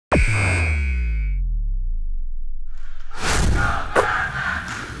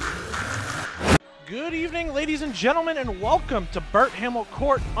Good evening, ladies and gentlemen, and welcome to Burt Hamill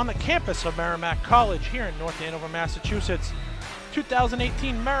Court on the campus of Merrimack College here in North Andover, Massachusetts.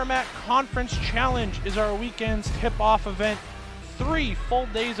 2018 Merrimack Conference Challenge is our weekend's tip-off event. 3 full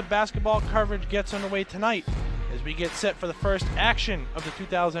days of basketball coverage gets underway tonight as we get set for the first action of the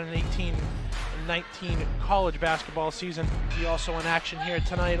 2018-19 college basketball season. We also in action here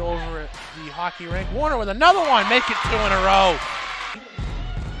tonight over at the hockey rink. Warner with another one, make it 2 in a row.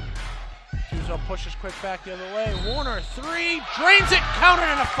 Tuzo pushes quick back the other way. Warner, 3, drains it, countered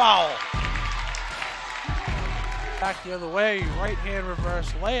and a foul. Back the other way, right hand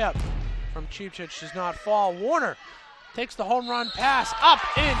reverse layup from Cheapchich does not fall. Warner takes the home run pass, up,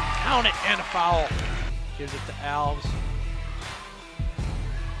 in, count it, and a foul. Gives it to Alves.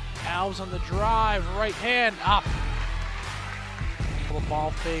 Alves on the drive, right hand, up. Little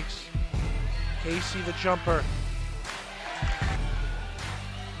ball fakes. Casey the jumper.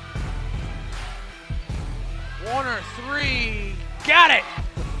 Warner, 3, got it!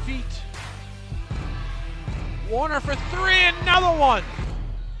 The feet. Warner for 3, another one!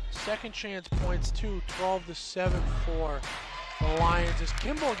 Second chance points too, 12-7 for the Lions as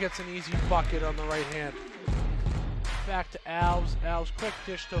Kimball gets an easy bucket on the right hand. Back to Alves. Alves quick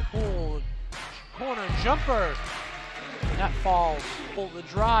dish to Houle. Corner jumper. And that falls. Pull the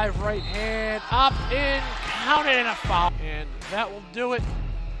drive, right hand, up, in, counted, and a foul. And that will do it.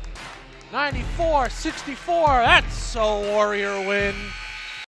 94-64, that's a Warrior win.